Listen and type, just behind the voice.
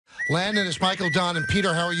Landon, it's Michael, Don, and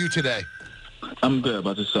Peter. How are you today? I'm good.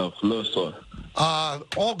 About yourself? A little sore.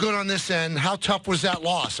 All good on this end. How tough was that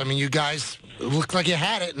loss? I mean, you guys looked like you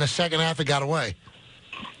had it in the second half. It got away.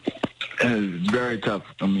 It was very tough.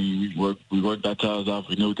 I mean, we worked our tails off.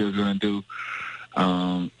 We knew what they were going to do.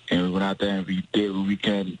 And we went out there and we did what we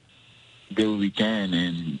can,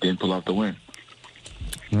 and didn't pull off the win.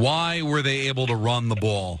 Why were they able to run the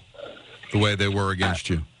ball the way they were against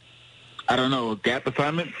you? I don't know. Gap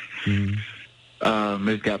assignments?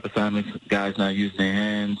 Missed gap assignments, guys not using their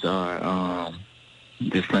hands, or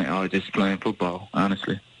just playing football,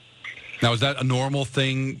 honestly. Now, is that a normal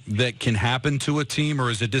thing that can happen to a team, or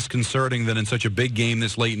is it disconcerting that in such a big game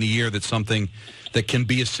this late in the year that something that can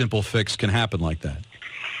be a simple fix can happen like that?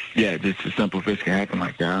 Yeah, just a simple fix can happen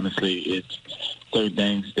like that. Honestly, it's certain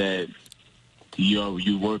things that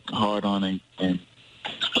you work hard on and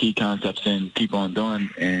key concepts and keep on doing,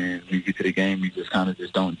 and when you get to the game, you just kind of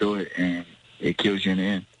just don't do it, and it kills you in the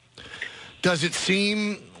end. Does it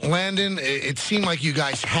seem, Landon, it seemed like you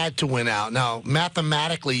guys had to win out. Now,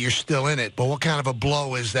 mathematically, you're still in it, but what kind of a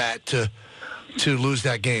blow is that to lose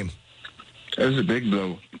that game? It was a big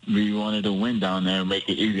blow. We wanted to win down there and make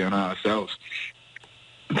it easier on ourselves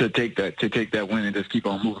to take that win and just keep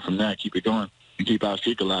on moving from there, keep it going, and keep our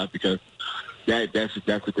streak alive, because that's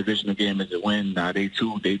the divisional game is a win. Now they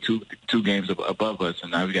two games above us,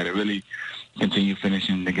 and now we got to really continue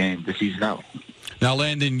finishing the season out. Now,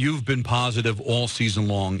 Landon, you've been positive all season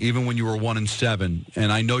long, even when you were 1-7,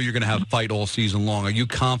 and I know you're going to have fight all season long. Are you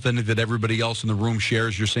confident that everybody else in the room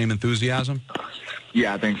shares your same enthusiasm?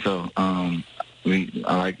 Yeah, I think so.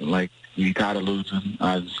 We tired of losing.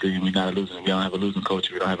 Obviously, we're not losing. We don't have a losing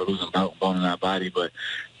culture. We don't have a losing bone in our body, but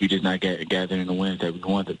we just not gathering the wins that we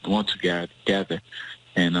want to gather.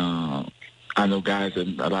 And I know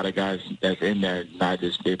a lot of guys that's in there, not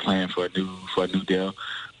just they're playing for a new deal,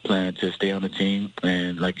 playing to stay on the team.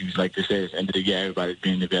 And like you say, it's the end of the year, everybody's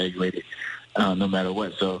being evaluated, no matter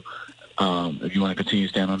what. So if you want to continue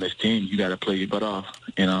staying on this team, you got to play your butt off.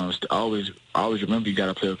 And always remember you got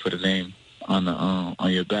to play for the name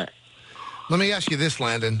on your back. Let me ask you this,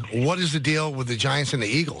 Landon. What is the deal with the Giants and the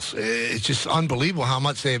Eagles? It's just unbelievable how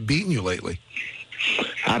much they have beaten you lately.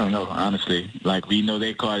 I don't know, honestly. Like, we know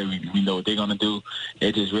their card, we know what they're going to do.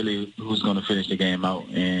 It's just really who's going to finish the game out,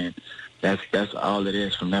 and that's all it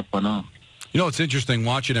is from that point on. You know, it's interesting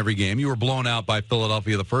watching every game. You were blown out by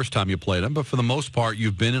Philadelphia the first time you played them, but for the most part,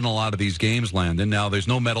 you've been in a lot of these games, Landon. Now, there's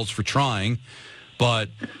no medals for trying, but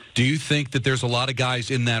do you think that there's a lot of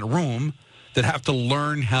guys in that room that have to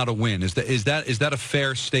learn how to win? Is that a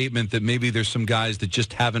fair statement that maybe there's some guys that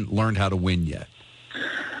just haven't learned how to win yet?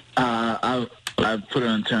 I put it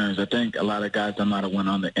in terms. I think a lot of guys don't know how to win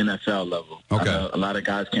on the NFL level. Okay. A lot of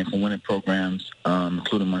guys came from winning programs,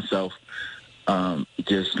 including myself,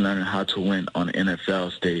 just learning how to win on the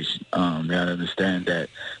NFL stage. They got to understand that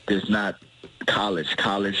there's not college.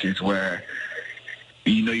 College is where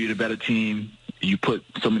you know you're the better team. You put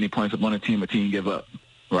so many points up on a team give up,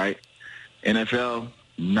 right? NFL,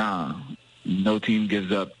 nah. No team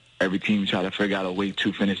gives up. Every team try to figure out a way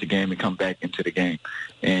to finish the game and come back into the game.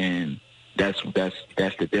 And that's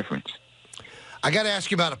the difference. I got to ask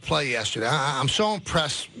you about a play yesterday. I'm so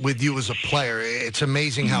impressed with you as a player. It's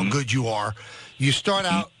amazing how good you are. You start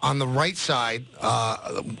out on the right side.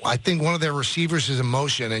 I think one of their receivers is in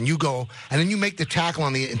motion, and you go, and then you make the tackle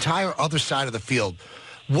on the entire other side of the field.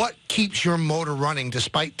 What keeps your motor running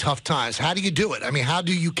despite tough times? How do you do it? I mean, how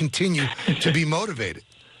do you continue to be motivated?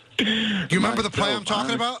 Do you remember the play I'm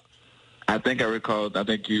talking about? I think you recall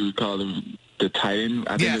the tight end.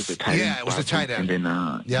 I think it was the tight end. Yeah, it was the tight end. And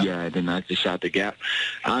then, then I just shot the gap.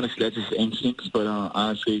 Honestly, that's just instincts. But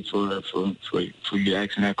honestly, for you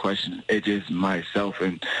asking that question, it's just myself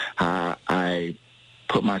and how I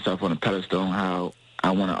put myself on a pedestal and how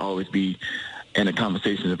I want to always be in a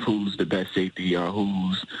conversation of who's the best safety or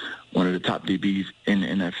who's one of the top DBs in the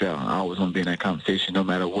NFL. I always want to be in that conversation no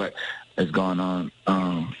matter what is going on.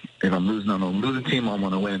 If I'm losing on a losing team, I'm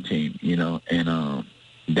on a winning team, and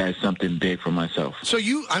that's something big for myself. So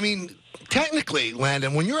technically,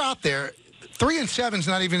 Landon, when you're out there, 3-7 is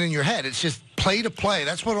not even in your head. It's just play to play.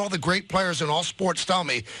 That's what all the great players in all sports tell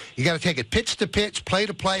me. You got to take it pitch to pitch, play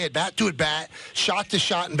to play, at bat to at bat, shot to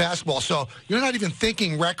shot in basketball. So you're not even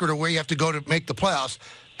thinking record or where you have to go to make the playoffs.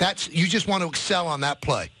 You just want to excel on that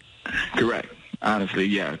play. Correct. Honestly,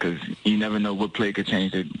 yeah, because you never know what play could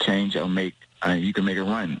change or make. You can make a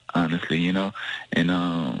run, honestly, And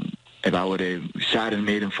if I would have shot and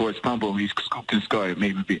made him force fumble, he scooped and scored,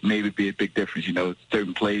 maybe be a big difference.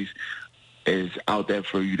 Certain plays is out there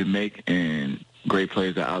for you to make, and great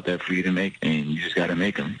plays are out there for you to make, and you just got to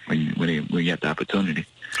make them when you have the opportunity.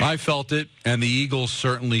 I felt it, and the Eagles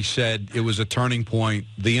certainly said it was a turning point,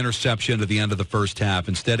 the interception at the end of the first half.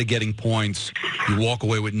 Instead of getting points, you walk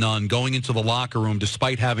away with none. Going into the locker room,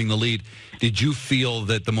 despite having the lead, did you feel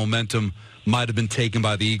that the momentum might have been taken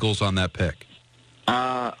by the Eagles on that pick?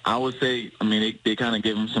 I would say, I mean, they kind of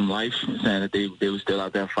gave him some life, saying that they were still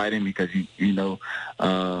out there fighting because, we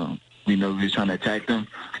were trying to attack them.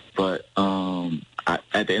 But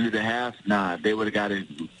at the end of the half, they would have got it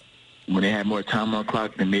when they had more time on the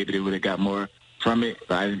clock, then maybe they would have got more from it.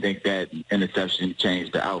 But I didn't think that interception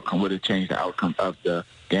changed the outcome, would have changed the outcome of the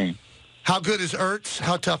game. How good is Ertz?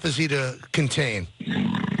 How tough is he to contain?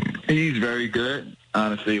 He's very good.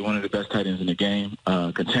 Honestly, one of the best tight ends in the game.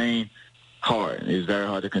 Contain, hard. It's very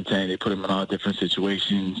hard to contain. They put him in all different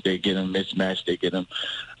situations. They get him mismatched. They get him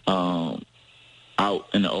out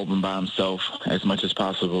in the open by himself as much as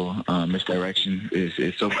possible. Misdirection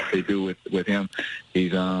is so much they do with him.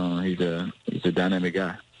 He's a dynamic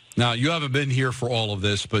guy. Now, you haven't been here for all of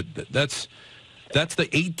this, but that's the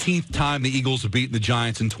 18th time the Eagles have beaten the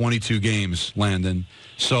Giants in 22 games, Landon.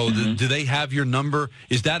 So do they have your number?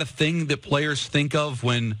 Is that a thing that players think of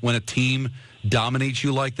when a team dominates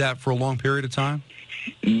you like that for a long period of time?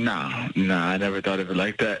 No, I never thought of it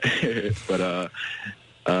like that. But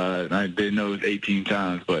I didn't know it was 18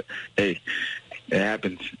 times, but hey, it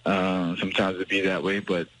happens. Sometimes it be that way,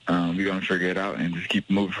 but we're going to figure it out and just keep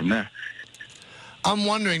moving from there. I'm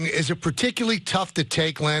wondering, is it particularly tough to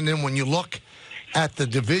take, Landon, when you look at the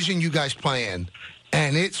division you guys play in,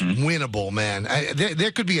 and it's winnable, man?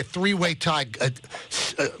 There could be a three-way tie.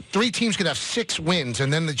 Three teams could have 6 wins,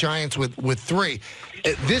 and then the Giants with 3.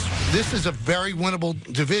 This is a very winnable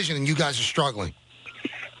division, and you guys are struggling.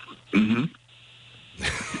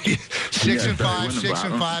 6 and 5, 6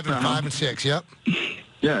 and 5, and 5 and 6. Yep.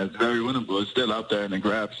 Yeah, it's very winnable. It's still out there in the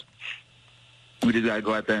grabs. We just gotta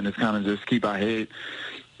go out there and just kind of just keep our head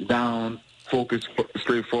down, focus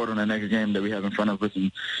straight forward on the next game that we have in front of us,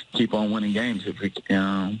 and keep on winning games. If we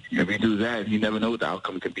do that, you never know what the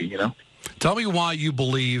outcome could be. Tell me why you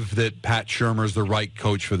believe that Pat Shurmur is the right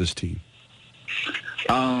coach for this team.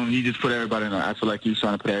 You just put everybody in. I feel like he's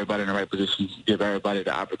trying to put everybody in the right positions, give everybody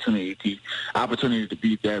the opportunity to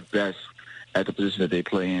be their best at the position that they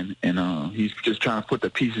play in, and he's just trying to put the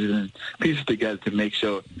pieces together to make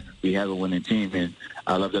sure we have a winning team. And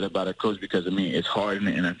I love that about a coach because it's hard in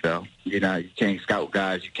the NFL. You can't scout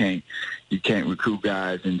guys, you can't recruit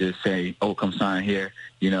guys and just say, "Oh, come sign here."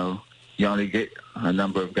 You only get a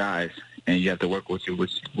number of guys, and you have to work with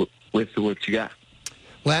what you got.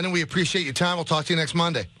 Landon, we appreciate your time. We'll talk to you next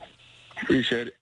Monday. Appreciate it.